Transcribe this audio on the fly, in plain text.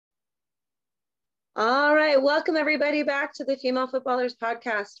All right, welcome everybody back to the Female Footballers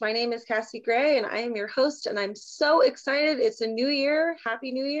Podcast. My name is Cassie Gray and I am your host, and I'm so excited. It's a new year.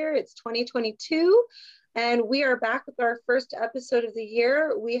 Happy New Year. It's 2022 and we are back with our first episode of the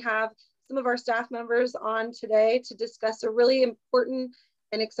year. We have some of our staff members on today to discuss a really important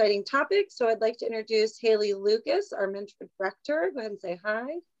and exciting topic. So I'd like to introduce Haley Lucas, our mentor director. Go ahead and say hi.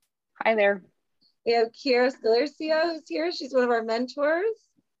 Hi there. We have Kiera Stilercia who's here. She's one of our mentors.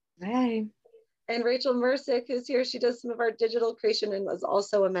 Hi. And Rachel Mersick, who's here. She does some of our digital creation and was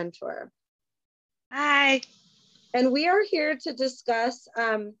also a mentor. Hi. And we are here to discuss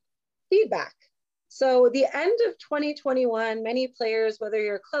feedback. So the end of 2021, many players, whether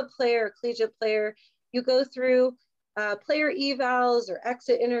you're a club player or collegiate player, you go through player evals or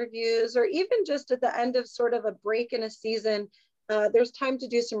exit interviews, or even just at the end of sort of a break in a season, there's time to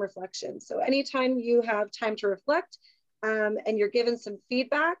do some reflection. So anytime you have time to reflect and you're given some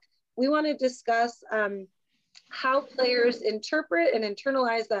feedback, we want to discuss how players interpret and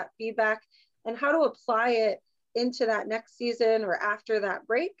internalize that feedback and how to apply it into that next season or after that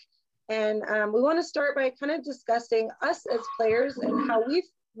break. And we want to start by kind of discussing us as players and how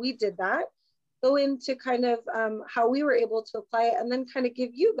we did that, go into kind of how we were able to apply it, and then kind of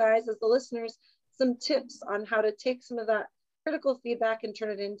give you guys as the listeners some tips on how to take some of that critical feedback and turn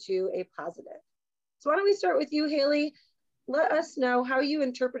it into a positive. So why don't we start with you, Haley? Let us know how you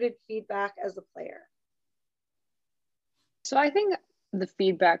interpreted feedback as a player. So I think the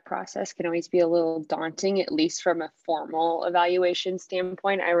feedback process can always be a little daunting, at least from a formal evaluation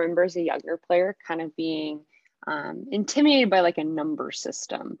standpoint. I remember as a younger player kind of being intimidated by like a number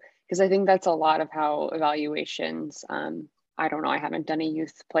system, because I think that's a lot of how evaluations, I don't know, I haven't done a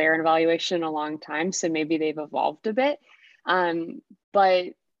youth player evaluation in a long time, so maybe they've evolved a bit. But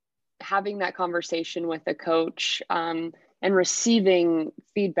having that conversation with a coach and receiving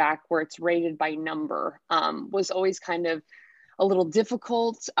feedback where it's rated by number was always kind of a little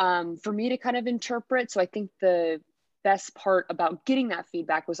difficult for me to kind of interpret. So I think the best part about getting that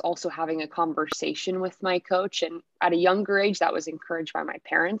feedback was also having a conversation with my coach. And at a younger age, that was encouraged by my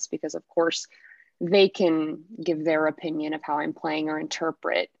parents, because of course they can give their opinion of how I'm playing or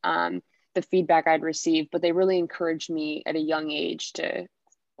interpret the feedback I'd received, but they really encouraged me at a young age to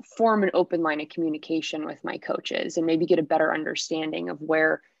form an open line of communication with my coaches and maybe get a better understanding of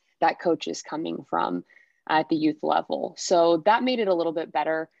where that coach is coming from at the youth level. So that made it a little bit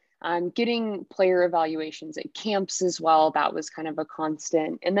better. Getting player evaluations at camps as well, that was kind of a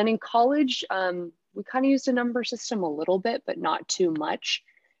constant. And then in college, we kind of used a number system a little bit, but not too much.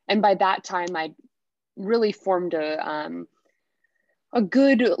 And by that time, I'd really formed a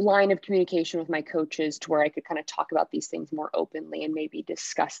good line of communication with my coaches to where I could kind of talk about these things more openly and maybe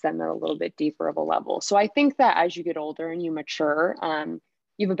discuss them at a little bit deeper of a level. So I think that as you get older and you mature,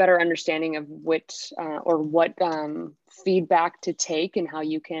 you have a better understanding of what feedback to take and how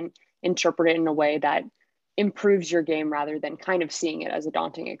you can interpret it in a way that improves your game rather than kind of seeing it as a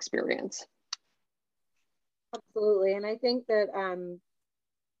daunting experience. Absolutely. And I think that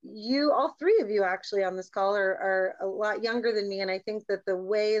all three of you actually on this call are a lot younger than me. And I think that the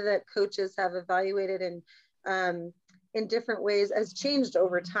way that coaches have evaluated in different ways has changed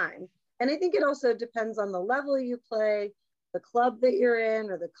over time. And I think it also depends on the level you play, the club that you're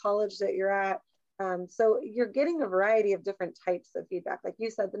in, or the college that you're at. So you're getting a variety of different types of feedback. Like you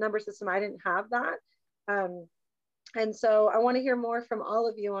said, the number system, I didn't have that. And so I want to hear more from all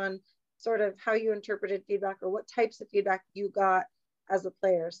of you on sort of how you interpreted feedback or what types of feedback you got as a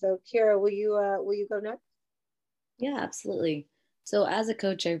player. So Kiera, will you go next? Yeah, absolutely. So as a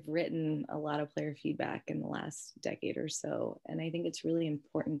coach, I've written a lot of player feedback in the last decade or so. And I think it's really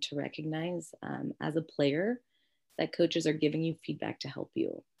important to recognize as a player that coaches are giving you feedback to help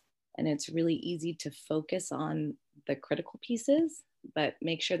you. And it's really easy to focus on the critical pieces, but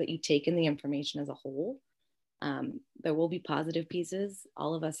make sure that you take in the information as a whole. There will be positive pieces.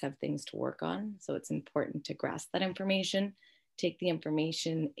 All of us have things to work on. So it's important to grasp that information, take the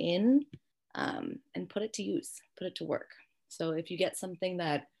information in and put it to use, put it to work. So if you get something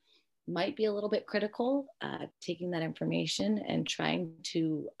that might be a little bit critical, taking that information and trying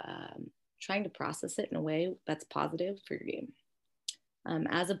to process it in a way that's positive for your game.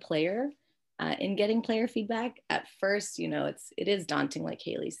 As a player, in getting player feedback, at first, it is daunting, like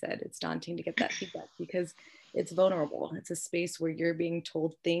Haley said. It's daunting to get that feedback because it's vulnerable. It's a space where you're being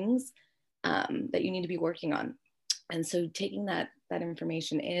told things that you need to be working on. And so taking that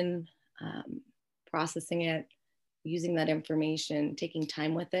information in, processing it, using that information, taking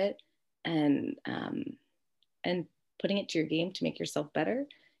time with it, and putting it to your game to make yourself better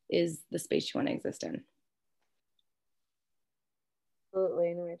is the space you want to exist in.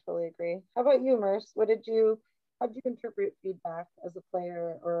 Absolutely. And I totally agree. How about you, Merce? How did you interpret feedback as a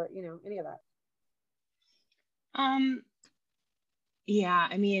player, or, any of that? Um, yeah,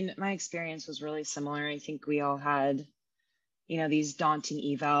 I mean, my experience was really similar. I think we all had, these daunting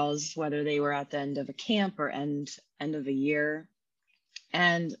evals, whether they were at the end of a camp or end of a year.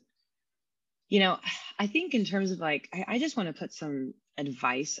 And, I think in terms of like, I just want to put some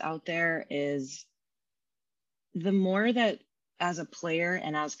advice out there is the more that as a player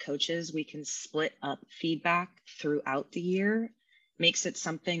and as coaches, we can split up feedback throughout the year, makes it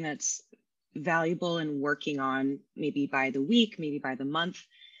something that's valuable and working on maybe by the week, maybe by the month.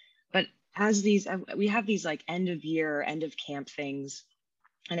 But as we have these like end of year, end of camp things,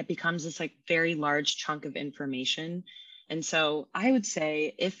 and it becomes this like very large chunk of information. And so I would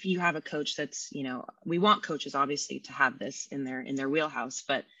say if you have a coach that's, we want coaches obviously to have this in their wheelhouse,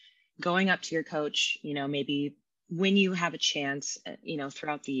 but going up to your coach, maybe when you have a chance,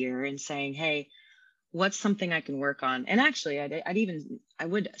 throughout the year and saying, hey, what's something I can work on? And actually, I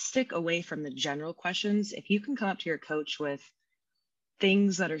would stick away from the general questions. If you can come up to your coach with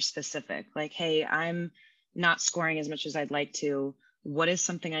things that are specific, like, hey, I'm not scoring as much as I'd like to. What is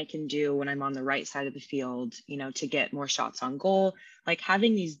something I can do when I'm on the right side of the field, to get more shots on goal? Like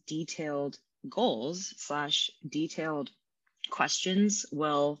having these detailed goals / detailed questions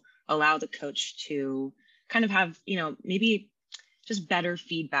will allow the coach to kind of have, maybe just better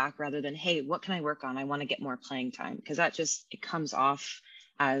feedback rather than, hey, what can I work on? I want to get more playing time, because that it comes off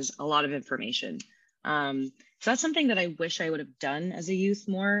as a lot of information. So that's something that I wish I would have done as a youth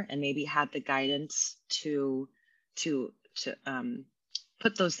more, and maybe had the guidance to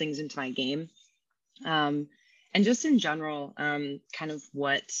put those things into my game. And just in general, kind of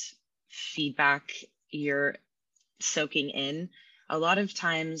what feedback you're soaking in. A lot of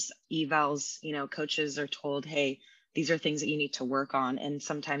times evals, coaches are told, hey, these are things that you need to work on. And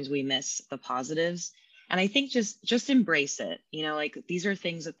sometimes we miss the positives. And I think just embrace it. Like these are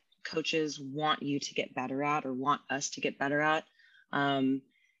things that coaches want you to get better at, or want us to get better at. And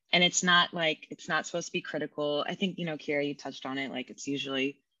it's not supposed to be critical. I think, Kiera, you touched on it. Like it's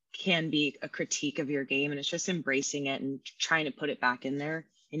usually can be a critique of your game, and it's just embracing it and trying to put it back into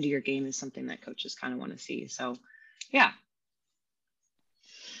your game is something that coaches kind of want to see. So yeah.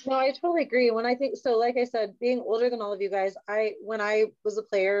 No, I totally agree. Like I said, being older than all of you guys, when I was a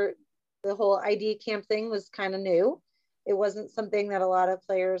player, the whole ID camp thing was kind of new. It wasn't something that a lot of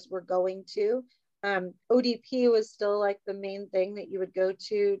players were going to. ODP was still like the main thing that you would go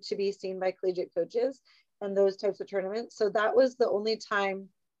to be seen by collegiate coaches and those types of tournaments. So that was the only time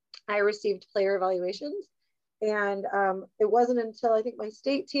I received player evaluations. And it wasn't until I think my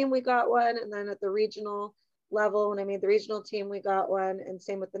state team, we got one. And then at the regional level, when I made the regional team, we got one, and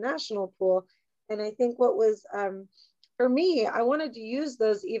same with the national pool. And I think what was, for me, I wanted to use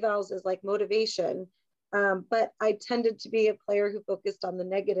those evals as like motivation. But I tended to be a player who focused on the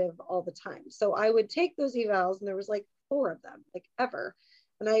negative all the time. So I would take those evals, and there was like 4 of them, like ever.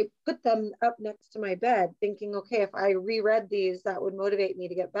 And I put them up next to my bed thinking, okay, if I reread these, that would motivate me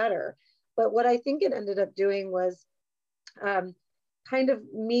to get better. But what I think it ended up doing was kind of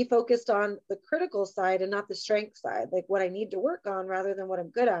me focused on the critical side and not the strength side, like what I need to work on rather than what I'm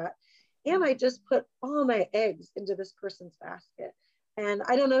good at. And I just put all my eggs into this person's basket. And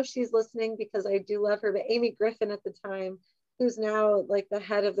I don't know if she's listening because I do love her, but Amy Griffin at the time, who's now like the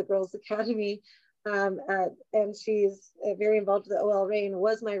head of the Girls Academy, and she's very involved with the OL Reign,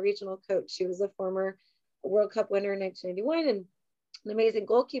 was my regional coach. She was a former World Cup winner in 1991 and an amazing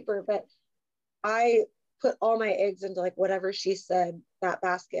goalkeeper. But I put all my eggs into like whatever she said, that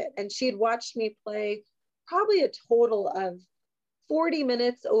basket. And she'd watched me play probably a total of 40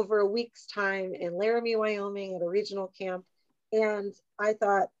 minutes over a week's time in Laramie, Wyoming at a regional camp. And I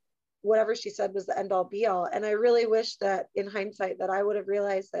thought whatever she said was the end all be all. And I really wish that in hindsight that I would have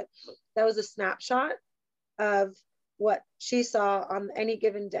realized that that was a snapshot of what she saw on any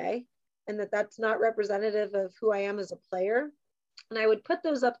given day, and that that's not representative of who I am as a player. And I would put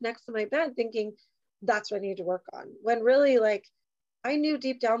those up next to my bed thinking that's what I need to work on, when really, like, I knew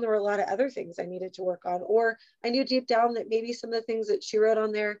deep down there were a lot of other things I needed to work on, or I knew deep down that maybe some of the things that she wrote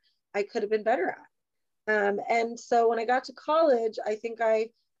on there I could have been better at. And so when I got to college, I think I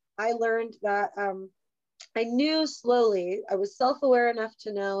learned that I knew slowly, I was self-aware enough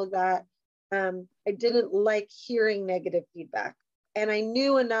to know that I didn't like hearing negative feedback. And I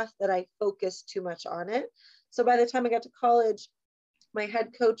knew enough that I focused too much on it. So by the time I got to college, my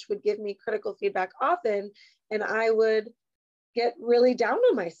head coach would give me critical feedback often, and I would get really down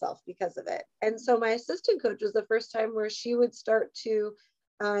on myself because of it. And so my assistant coach was the first time where she would start to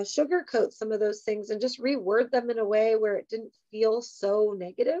sugarcoat some of those things and just reword them in a way where it didn't feel so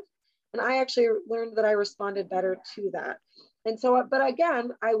negative. And I actually learned that I responded better to that. And so, but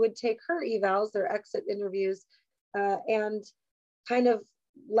again, I would take her evals, their exit interviews, and kind of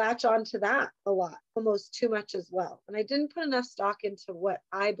latch on to that a lot, almost too much as well. And I didn't put enough stock into what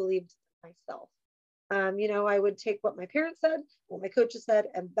I believed myself. You know, I would take what my parents said, what my coaches said,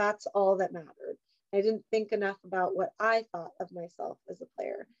 and that's all that mattered. I didn't think enough about what I thought of myself as a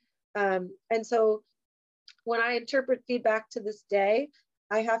player. And so when I interpret feedback to this day,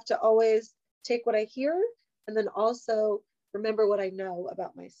 I have to always take what I hear and then also remember what I know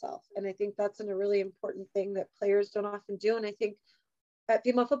about myself. And I think that's a really important thing that players don't often do. And I think at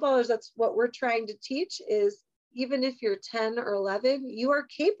Female Footballers, that's what we're trying to teach is even if you're 10 or 11, you are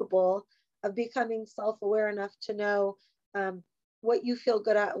capable of becoming self-aware enough to know what you feel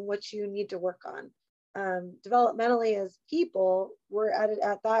good at and what you need to work on. Developmentally as people, we're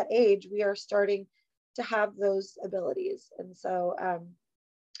at that age, we are starting to have those abilities. And so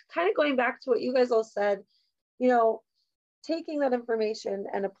kind of going back to what you guys all said, you know, taking that information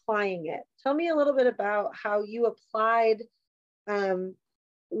and applying it. Tell me a little bit about how you applied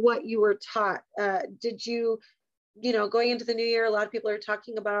what you were taught. Did you, you know, going into the new year, a lot of people are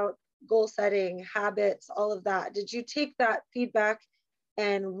talking about goal setting, habits, all of that. Did you take that feedback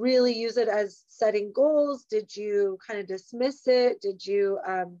and really use it as setting goals? Did you kind of dismiss it? Did you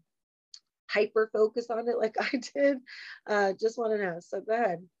hyper focus on it like I did? Just want to know. So go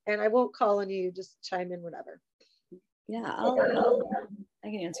ahead. And I won't call on you, just chime in whenever. Yeah, I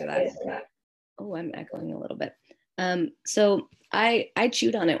can answer that. Oh, I'm echoing a little bit. So I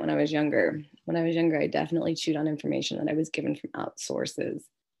chewed on it when I was younger. When I was younger, I definitely chewed on information that I was given from outsources.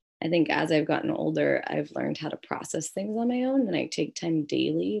 I think as I've gotten older, I've learned how to process things on my own, and I take time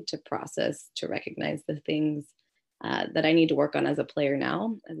daily to process, to recognize the things that I need to work on as a player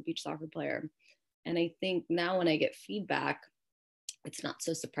now, as a beach soccer player. And I think now when I get feedback, it's not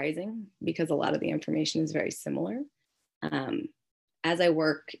so surprising because a lot of the information is very similar. As I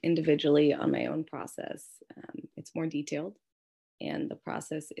work individually on my own process, it's more detailed, and the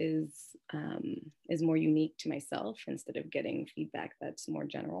process is more unique to myself instead of getting feedback that's more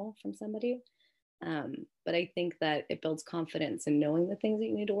general from somebody. But I think that it builds confidence in knowing the things that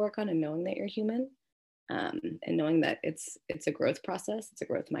you need to work on and knowing that you're human, and knowing that it's a growth process, it's a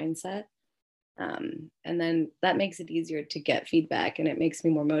growth mindset. And then that makes it easier to get feedback, and it makes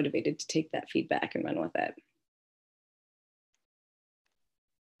me more motivated to take that feedback and run with it.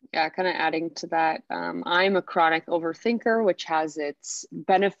 Yeah, kind of adding to that, I'm a chronic overthinker, which has its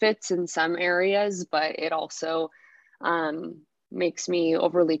benefits in some areas, but it also makes me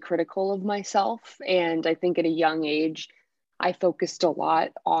overly critical of myself. And I think at a young age, I focused a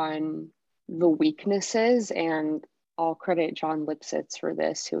lot on the weaknesses, and I'll credit John Lipsitz for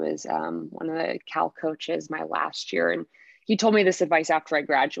this, who is one of the Cal coaches my last year. And he told me this advice after I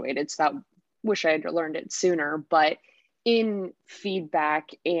graduated, so I wish I had learned it sooner. But in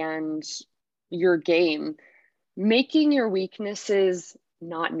feedback and your game, making your weaknesses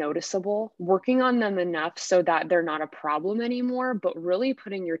not noticeable, working on them enough so that they're not a problem anymore, but really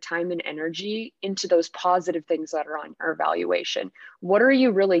putting your time and energy into those positive things that are on our evaluation. What are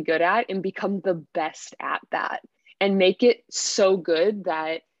you really good at? And become the best at that, and make it so good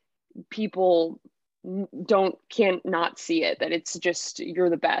that people can't not see it, that it's just, you're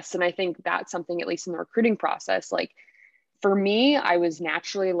the best. And I think that's something, at least in the recruiting process, like for me, I was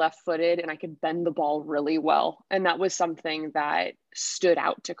naturally left-footed and I could bend the ball really well. And that was something that stood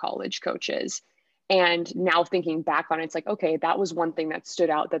out to college coaches. And now thinking back on it, it's like, okay, that was one thing that stood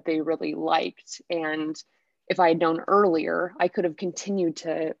out that they really liked. And if I had known earlier, I could have continued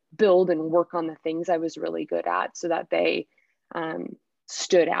to build and work on the things I was really good at so that they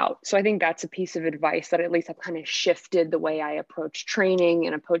stood out. So I think that's a piece of advice that at least I've kind of shifted the way I approach training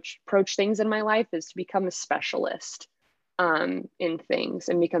and approach things in my life, is to become a specialist in things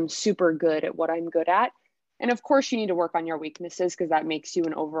and become super good at what I'm good at. And of course you need to work on your weaknesses, because that makes you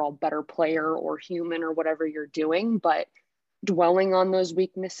an overall better player or human or whatever you're doing. But dwelling on those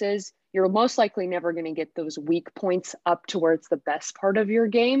weaknesses, you're most likely never going to get those weak points up to where it's the best part of your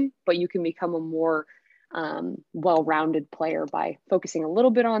game, but you can become a more well-rounded player by focusing a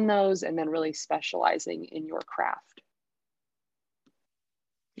little bit on those and then really specializing in your craft.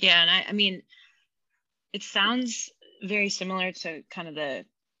 Yeah, and I mean, it sounds very similar to kind of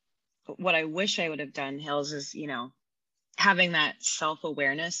what I wish I would have done, Hills, is, you know, having that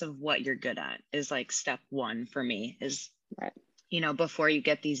self-awareness of what you're good at is like step one for me, is, right, you know, before you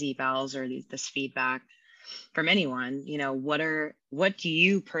get these evals or this feedback, from anyone, you know, what do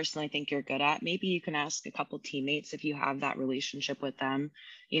you personally think you're good at? Maybe you can ask a couple teammates if you have that relationship with them,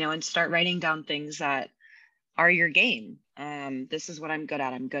 you know, and start writing down things that are your game. This is what I'm good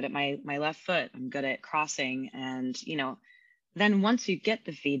at. I'm good at my left foot. I'm good at crossing. And, you know, then once you get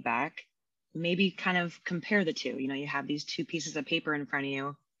the feedback, maybe kind of compare the two. You know, you have these two pieces of paper in front of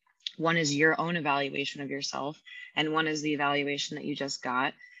you. One is your own evaluation of yourself, and one is the evaluation that you just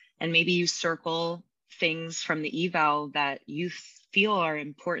got. And maybe you circle things from the eval that you feel are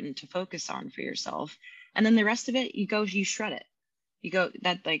important to focus on for yourself. And then the rest of it, you shred it. You go,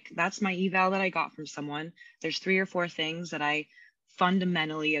 that's my eval that I got from someone. There's 3 or 4 things that I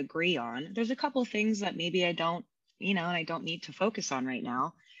fundamentally agree on. There's a couple things that maybe I don't, you know, and I don't need to focus on right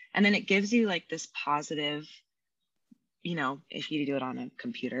now. And then it gives you like this positive, you know, if you do it on a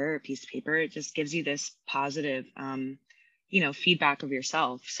computer or a piece of paper, it just gives you this positive, you know, feedback of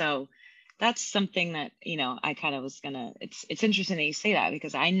yourself. So that's something that, you know, I kind of was it's interesting that you say that,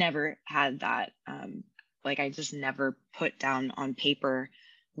 because I never had that. Like I just never put down on paper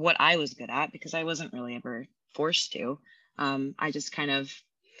what I was good at, because I wasn't really ever forced to. I just kind of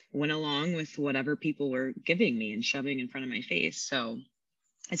went along with whatever people were giving me and shoving in front of my face. So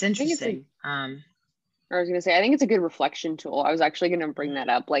it's interesting. I was going to say, I think it's a good reflection tool. I was actually going to bring that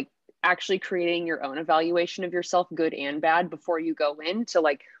up, like actually creating your own evaluation of yourself, good and bad, before you go in, to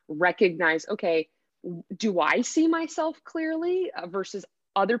like recognize, okay, do I see myself clearly versus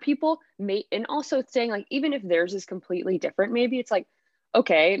other people? And also saying, like, even if theirs is completely different, maybe it's like,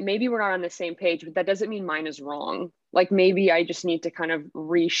 okay, maybe we're not on the same page, but that doesn't mean mine is wrong. Like maybe I just need to kind of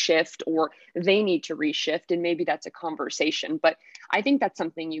reshift, or they need to reshift, and maybe that's a conversation. But I think that's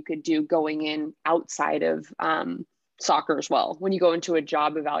something you could do going in outside of soccer as well. When you go into a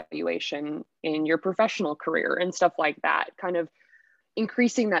job evaluation in your professional career and stuff like that, kind of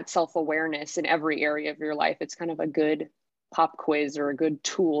increasing that self-awareness in every area of your life. It's kind of a good pop quiz or a good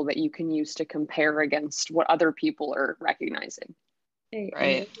tool that you can use to compare against what other people are recognizing.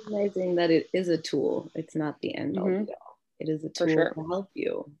 Right. And recognizing that it is a tool. It's not the end all be all. It is a tool to help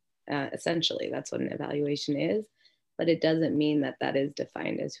you. Essentially, that's what an evaluation is. But it doesn't mean that that is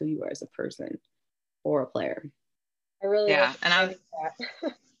defined as who you are as a person or a player. I really and I'm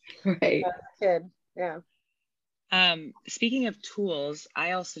that. Right. As a kid. Yeah. Speaking of tools,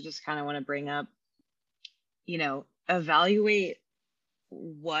 I also just kind of want to bring up, you know, evaluate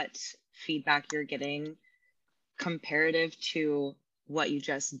what feedback you're getting comparative to what you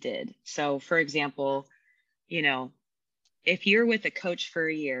just did. So for example, you know, if you're with a coach for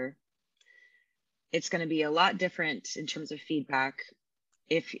a year, it's going to be a lot different in terms of feedback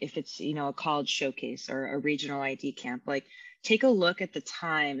if it's, you know, a college showcase or a regional ID camp. Like take a look at the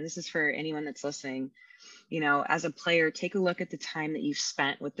time. This is for anyone that's listening. You know, as a player, take a look at the time that you've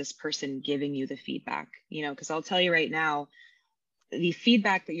spent with this person giving you the feedback, you know, because I'll tell you right now, the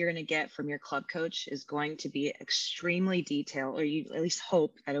feedback that you're going to get from your club coach is going to be extremely detailed, or you at least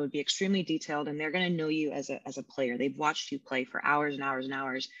hope that it would be extremely detailed, and they're going to know you as a player. They've watched you play for hours and hours and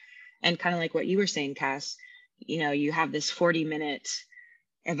hours. And kind of like what you were saying, Cass, you know, you have this 40-minute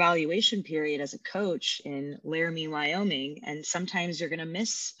evaluation period as a coach in Laramie, Wyoming, and sometimes you're going to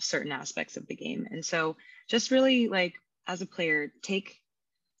miss certain aspects of the game. And so just really, like, as a player, take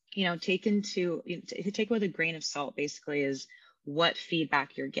it with a grain of salt, basically, is what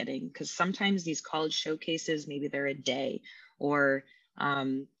feedback you're getting, because sometimes these college showcases, maybe they're a day, or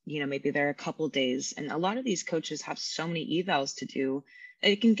you know, maybe they're a couple days, and a lot of these coaches have so many evals to do,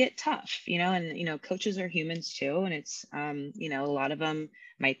 it can get tough, you know. And you know, coaches are humans too, and it's you know, a lot of them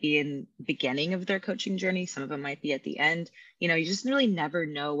might be in the beginning of their coaching journey, some of them might be at the end. You know, you just really never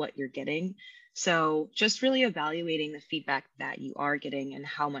know what you're getting. So just really evaluating the feedback that you are getting and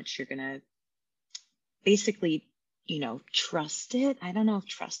how much you're going to basically, you know, trust it. I don't know if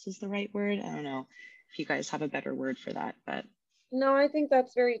trust is the right word. I don't know if you guys have a better word for that, but. No, I think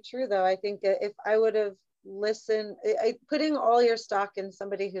that's very true though. I think if I would have listened, putting all your stock in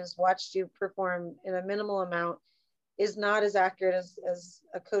somebody who's watched you perform in a minimal amount is not as accurate as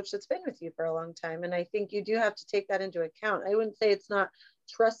a coach that's been with you for a long time. And I think you do have to take that into account. I wouldn't say it's not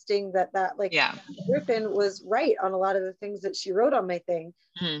trusting that like, yeah, Griffin was right on a lot of the things that she wrote on my thing.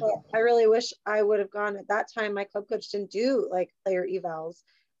 But I really wish I would have gone at that time. My club coach didn't do like player evals.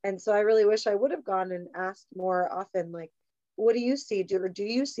 And so I really wish I would have gone and asked more often, like, what do you see? Do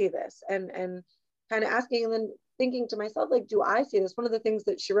you see this? And kind of asking, and then thinking to myself, like, do I see this? One of the things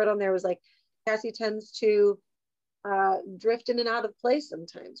that she wrote on there was like, Cassie tends to drift in and out of play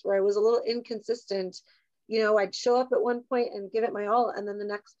sometimes, where I was a little inconsistent. You know, I'd show up at one point and give it my all, and then the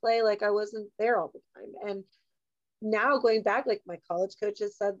next play, like I wasn't there all the time. And now going back, like my college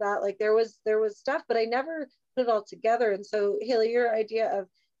coaches said that, like there was stuff, but I never put it all together. And so Haley, your idea of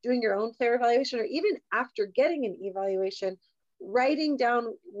doing your own player evaluation, or even after getting an evaluation, writing down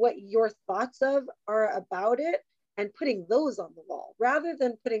what your thoughts of are about it and putting those on the wall rather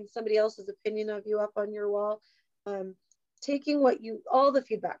than putting somebody else's opinion of you up on your wall. Taking all the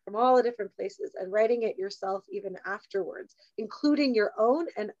feedback from all the different places and writing it yourself even afterwards, including your own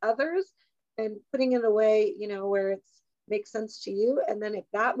and others, and putting it away, where it makes sense to you. And then if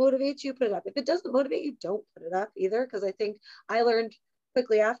that motivates you, put it up. If it doesn't motivate you, don't put it up either. Because I think I learned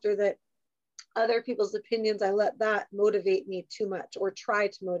quickly after that other people's opinions, I let that motivate me too much or try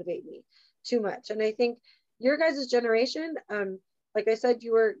to motivate me too much. And I think your guys' generation, like I said,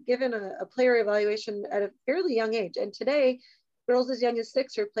 you were given a player evaluation at a fairly young age. And today, girls as young as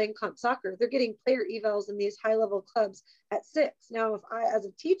 6 are playing comp soccer. They're getting player evals in these high-level clubs at 6. Now, if I, as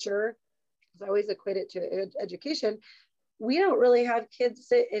a teacher, because I always equate it to education, we don't really have kids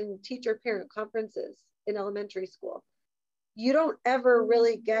sit in teacher-parent conferences in elementary school. You don't ever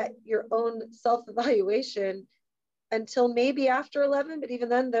really get your own self-evaluation until maybe after 11, but even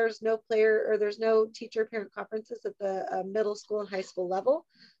then there's no teacher-parent conferences at the middle school and high school level.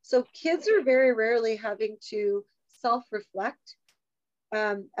 So kids are very rarely having to self-reflect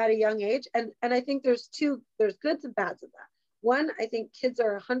at a young age. And I think there's goods and bads of that. One, I think kids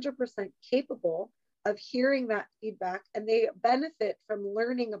are 100% capable of hearing that feedback, and they benefit from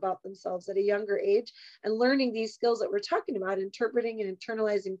learning about themselves at a younger age and learning these skills that we're talking about, interpreting and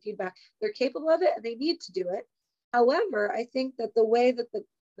internalizing feedback. They're capable of it and they need to do it. However, I think that the way that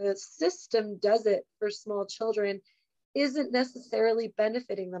the system does it for small children isn't necessarily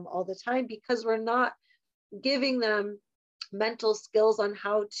benefiting them all the time, because we're not giving them mental skills on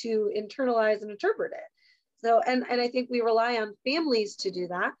how to internalize and interpret it. So, and I think we rely on families to do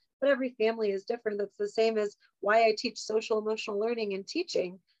that, but every family is different. That's the same as why I teach social emotional learning and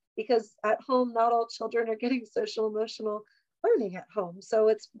teaching, because at home, not all children are getting social emotional learning at home. So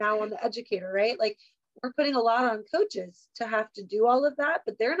it's now on the educator, right? Like, we're putting a lot on coaches to have to do all of that,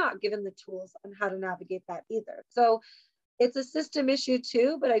 but they're not given the tools on how to navigate that either. So it's a system issue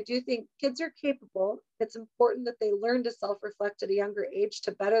too, but I do think kids are capable. It's important that they learn to self-reflect at a younger age,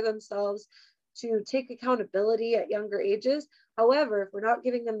 to better themselves, to take accountability at younger ages. However, if we're not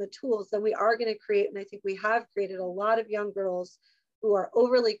giving them the tools, then we are going to create, and I think we have created, a lot of young girls who are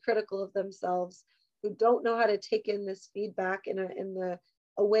overly critical of themselves, who don't know how to take in this feedback in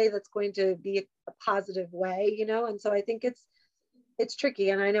a way that's going to be a positive way, And so I think it's tricky.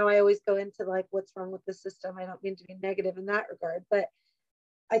 And I know I always go into like, what's wrong with the system? I don't mean to be negative in that regard, but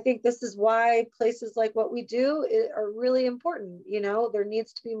I think this is why places like what we do are really important. There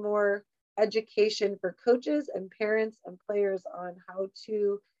needs to be more education for coaches and parents and players on how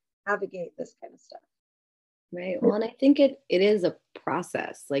to navigate this kind of stuff. Right. Well, and I think it is a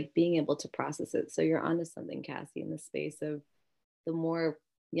process, like being able to process it. So you're onto something, Cassie, in the space of the more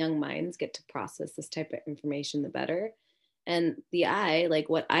young minds get to process this type of information, the better. And the like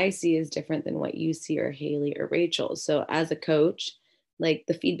what I see is different than what you see, or Haley or Rachel. So as a coach, like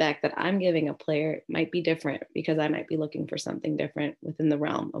the feedback that I'm giving a player might be different, because I might be looking for something different within the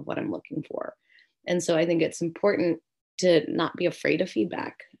realm of what I'm looking for. And so I think it's important to not be afraid of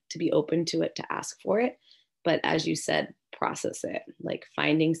feedback, to be open to it, to ask for it. But as you said, process it, like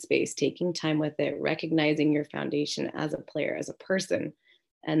finding space, taking time with it, recognizing your foundation as a player, as a person,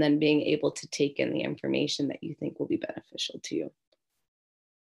 and then being able to take in the information that you think will be beneficial to you.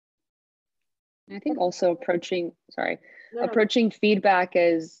 I think also approaching feedback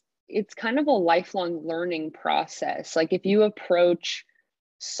as it's kind of a lifelong learning process. Like if you approach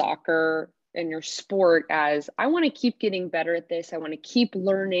soccer and your sport as, I want to keep getting better at this, I want to keep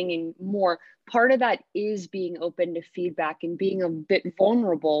learning and more, part of that is being open to feedback and being a bit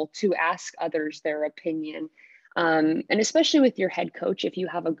vulnerable to ask others their opinion. And especially with your head coach, if you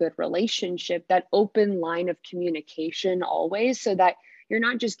have a good relationship, that open line of communication always, so that you're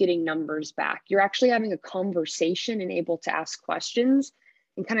not just getting numbers back, you're actually having a conversation and able to ask questions.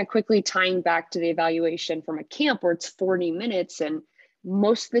 And kind of quickly tying back to the evaluation from a camp where it's 40 minutes. And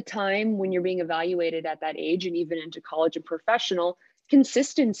most of the time when you're being evaluated at that age, and even into college and professional,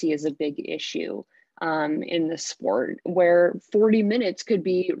 consistency is a big issue in the sport, where 40 minutes could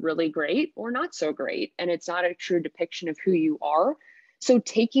be really great or not so great. And it's not a true depiction of who you are. So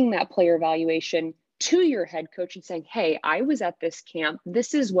taking that player evaluation to your head coach and saying, hey, I was at this camp,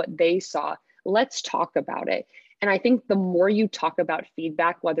 this is what they saw, let's talk about it. And I think the more you talk about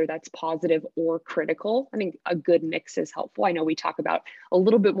feedback, whether that's positive or critical, I think a good mix is helpful. I know we talk about a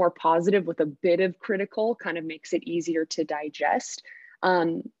little bit more positive with a bit of critical, kind of makes it easier to digest.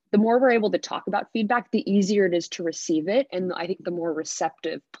 the more we're able to talk about feedback, the easier it is to receive it. And I think the more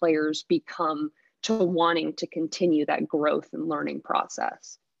receptive players become to wanting to continue that growth and learning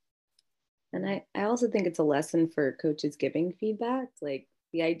process. And I also think it's a lesson for coaches giving feedback. Like,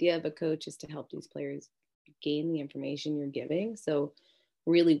 the idea of a coach is to help these players gain the information you're giving. So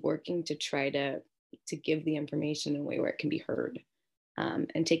really working to try to give the information in a way where it can be heard,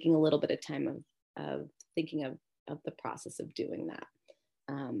 and taking a little bit of time of thinking of the process of doing that.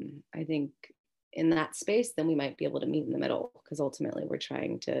 I think in that space, then we might be able to meet in the middle, because ultimately we're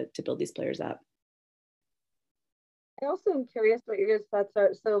trying to build these players up. I also am curious what your guys' thoughts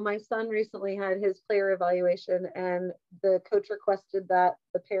are. So my son recently had his player evaluation, and the coach requested that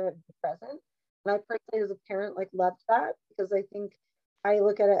the parent be present. And I personally, as a parent, like, loved that, because I think I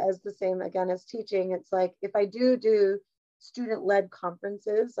look at it as the same, again, as teaching. It's like, if I do student-led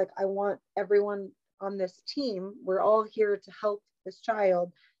conferences, like, I want everyone on this team, we're all here to help this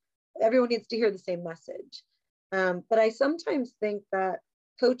child. Everyone needs to hear the same message. But I sometimes think that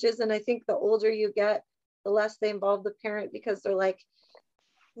coaches, and I think the older you get, the less they involve the parent, because they're like,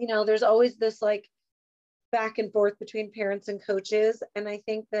 there's always this like back and forth between parents and coaches. And I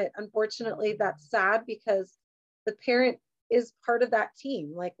think that unfortunately that's sad, because the parent is part of that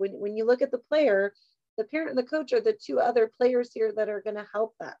team. Like, when you look at the player, the parent and the coach are the two other players here that are going to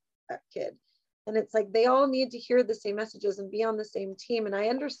help that kid. And it's like, they all need to hear the same messages and be on the same team. And I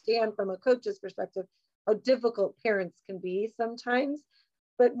understand from a coach's perspective how difficult parents can be sometimes,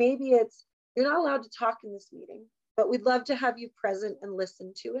 but maybe it's, you're not allowed to talk in this meeting, but we'd love to have you present and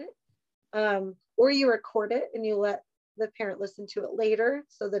listen to it. Or you record it and you let the parent listen to it later,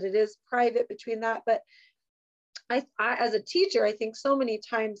 so that it is private between that. But I as a teacher, I think so many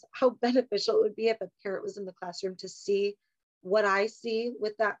times how beneficial it would be if a parent was in the classroom to see what I see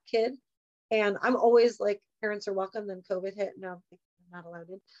with that kid. And I'm always like, parents are welcome. Then COVID hit, and I'm not allowed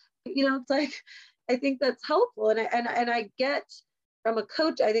in. It's like, I think that's helpful. And I get, from a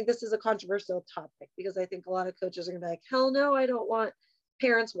coach, I think this is a controversial topic, because I think a lot of coaches are gonna be like, hell no, I don't want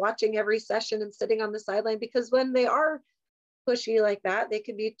parents watching every session and sitting on the sideline, because when they are pushy like that, they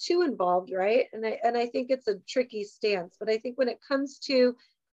can be too involved, right? And I think it's a tricky stance. But I think when it comes to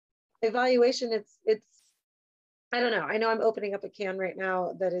evaluation, it's I don't know. I know I'm opening up a can right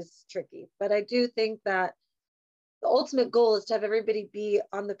now that is tricky, but I do think that the ultimate goal is to have everybody be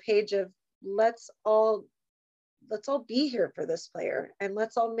on the page of, let's all be here for this player, and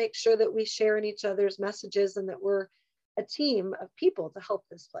let's all make sure that we share in each other's messages, and that we're a team of people to help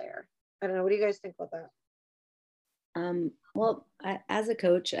this player. I don't know. What do you guys think about that? Well, as a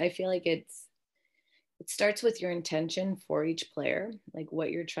coach, I feel like it starts with your intention for each player, like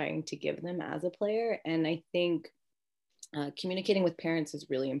what you're trying to give them as a player. And I think communicating with parents is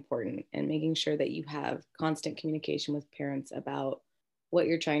really important, and making sure that you have constant communication with parents about what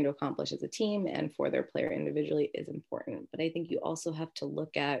you're trying to accomplish as a team and for their player individually is important. But I think you also have to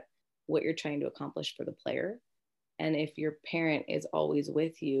look at what you're trying to accomplish for the player. And if your parent is always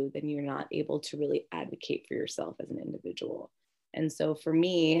with you, then you're not able to really advocate for yourself as an individual. And so for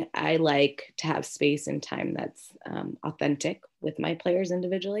me, I like to have space and time that's authentic with my players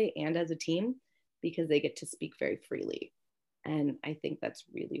individually and as a team, because they get to speak very freely. And I think that's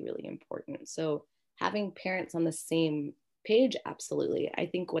really, really important. So having parents on the same page, absolutely. I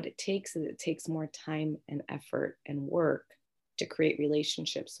think what it takes is, it takes more time and effort and work to create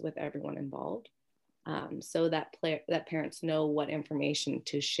relationships with everyone involved, so that parents know what information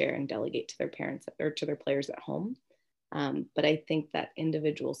to share and delegate to their parents or to their players at home. But I think that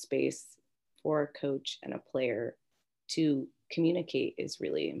individual space for a coach and a player to communicate is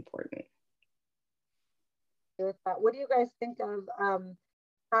really important. What do you guys think of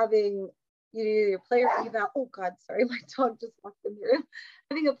having your player eval? Oh God, sorry, my dog just walked in the room.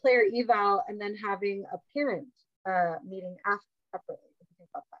 Having a player eval and then having a parent meeting separately. What do you think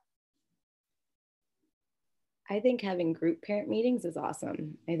about that? I think having group parent meetings is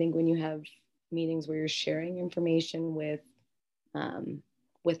awesome. I think when you have meetings where you're sharing information with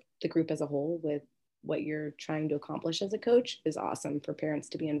the group as a whole, with what you're trying to accomplish as a coach, is awesome for parents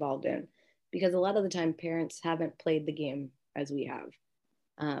to be involved in, because a lot of the time parents haven't played the game as we have.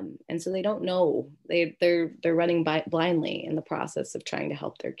 And so they don't know, they're running blindly in the process of trying to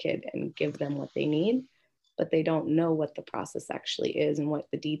help their kid and give them what they need, but they don't know what the process actually is and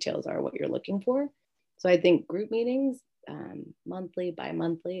what the details are, what you're looking for. So I think group meetings, monthly,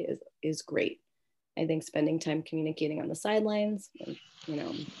 bi-monthly is great. I think spending time communicating on the sidelines,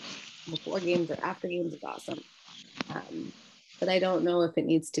 before games or after games is awesome. But I don't know if it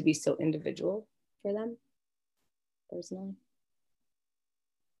needs to be so individual for them, personally.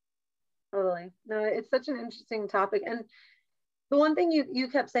 Totally. No, it's such an interesting topic. And The one thing you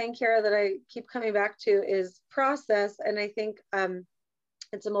kept saying, Kara, that I keep coming back to is process. And I think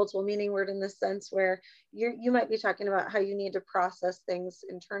it's a multiple meaning word in the sense where you might be talking about how you need to process things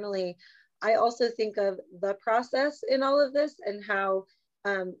internally. I also think of the process in all of this and how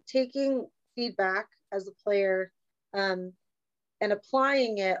taking feedback as a player and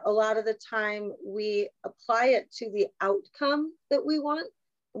applying it, a lot of the time we apply it to the outcome that we want.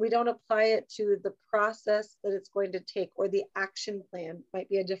 We don't apply it to the process that it's going to take, or the action plan might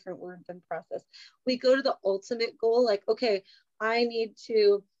be a different word than process. We go to the ultimate goal, like, okay, my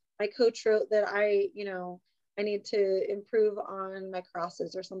coach wrote that I need to improve on my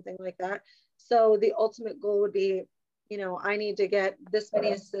crosses or something like that. So the ultimate goal would be, I need to get this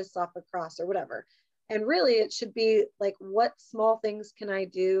many assists off a cross or whatever. And really it should be like, what small things can I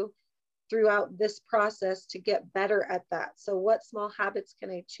do throughout this process to get better at that? So what small habits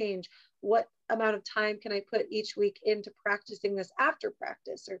can I change? What amount of time can I put each week into practicing this after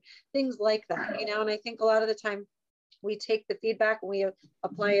practice, or things like that, And I think a lot of the time we take the feedback and we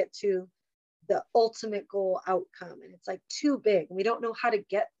apply it to the ultimate goal outcome, and it's like too big. We don't know how to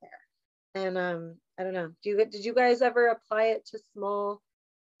get there. And I don't know, did you guys ever apply it to small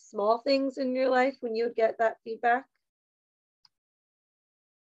things in your life when you would get that feedback?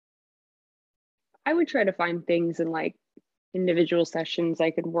 I would try to find things in like individual sessions I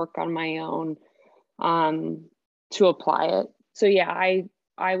could work on my own to apply it. So yeah,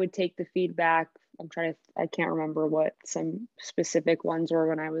 I would take the feedback. I can't remember what some specific ones were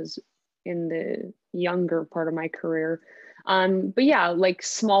when I was in the younger part of my career. But yeah, like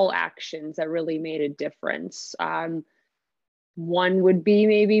small actions that really made a difference. One would be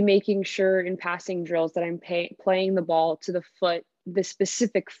maybe making sure in passing drills that I'm playing the ball to the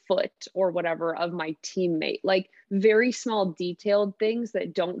specific foot or whatever of my teammate. Like very small detailed things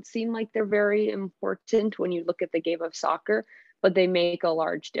that don't seem like they're very important when you look at the game of soccer, but they make a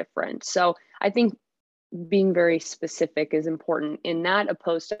large difference. So I think being very specific is important in that,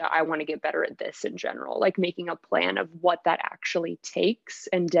 opposed to I want to get better at this in general, like making a plan of what that actually takes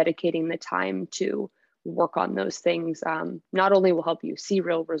and dedicating the time to work on those things. Not only will help you see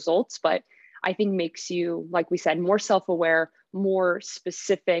real results, but I think makes you, like we said, more self-aware, more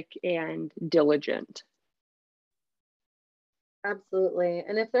specific and diligent. Absolutely.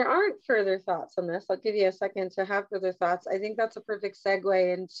 And if there aren't further thoughts on this, I'll give you a second to have further thoughts. I think that's a perfect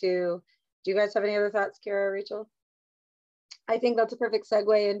segue into, do you guys have any other thoughts, Kara, Rachel? I think that's a perfect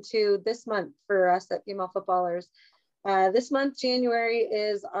segue into this month for us at Female Footballers. This month, January,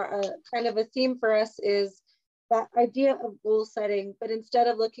 is kind of a theme for us, is that idea of goal setting, but instead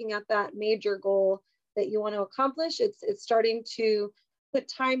of looking at that major goal that you want to accomplish, it's starting to put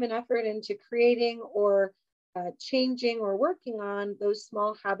time and effort into creating or changing or working on those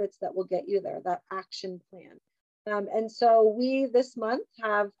small habits that will get you there, that action plan. And so we this month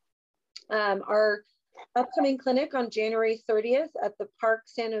have our upcoming clinic on January 30th at the Park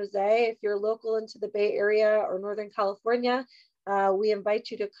San Jose. If you're local into the Bay Area or Northern California, we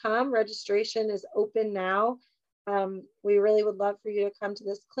invite you to come. Registration is open now. We really would love for you to come to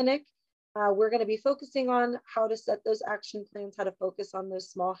this clinic. We're going to be focusing on how to set those action plans, how to focus on those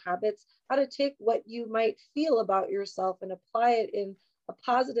small habits, how to take what you might feel about yourself and apply it in a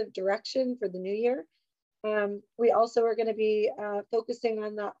positive direction for the new year. We also are going to be focusing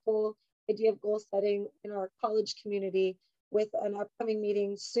on that whole idea of goal setting in our college community with an upcoming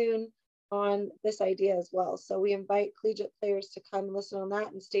meeting soon on this idea as well. So we invite collegiate players to come and listen on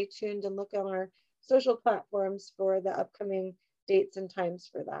that, and stay tuned and look on our social platforms for the upcoming dates and times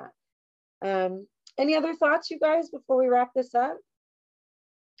for that. Any other thoughts, you guys, before we wrap this up?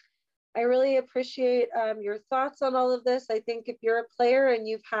 I really appreciate your thoughts on all of this. I think if you're a player and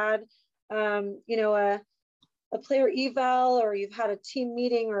you've had, a player eval, or you've had a team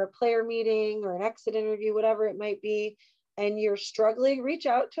meeting or a player meeting or an exit interview, whatever it might be, and you're struggling, reach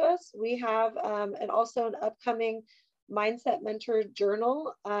out to us. We have and also an upcoming Mindset Mentor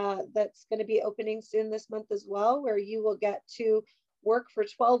journal that's going to be opening soon this month as well, where you will get to work for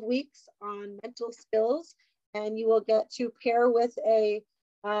 12 weeks on mental skills, and you will get to pair with a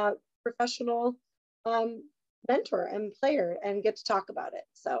professional mentor and player and get to talk about it.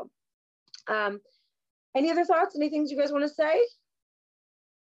 So any other thoughts, any things you guys want to say?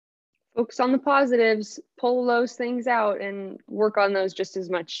 Focus on the positives, pull those things out and work on those just as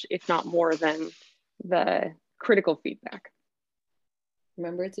much, if not more, than the critical feedback.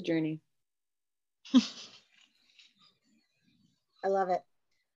 Remember, it's a journey. I love it.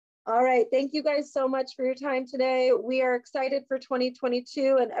 All right. Thank you guys so much for your time today. We are excited for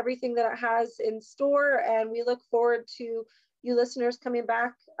 2022 and everything that it has in store, and we look forward to you listeners coming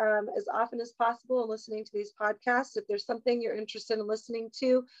back as often as possible and listening to these podcasts. If there's something you're interested in listening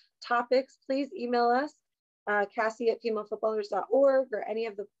to, topics, please email us, Cassie@femalefootballers.org, or any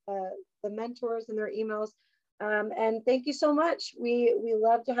of the mentors and their emails. And thank you so much. We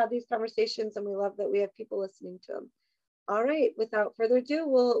love to have these conversations, and we love that we have people listening to them. All right, without further ado,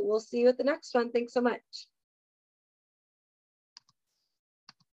 we'll see you at the next one. Thanks so much.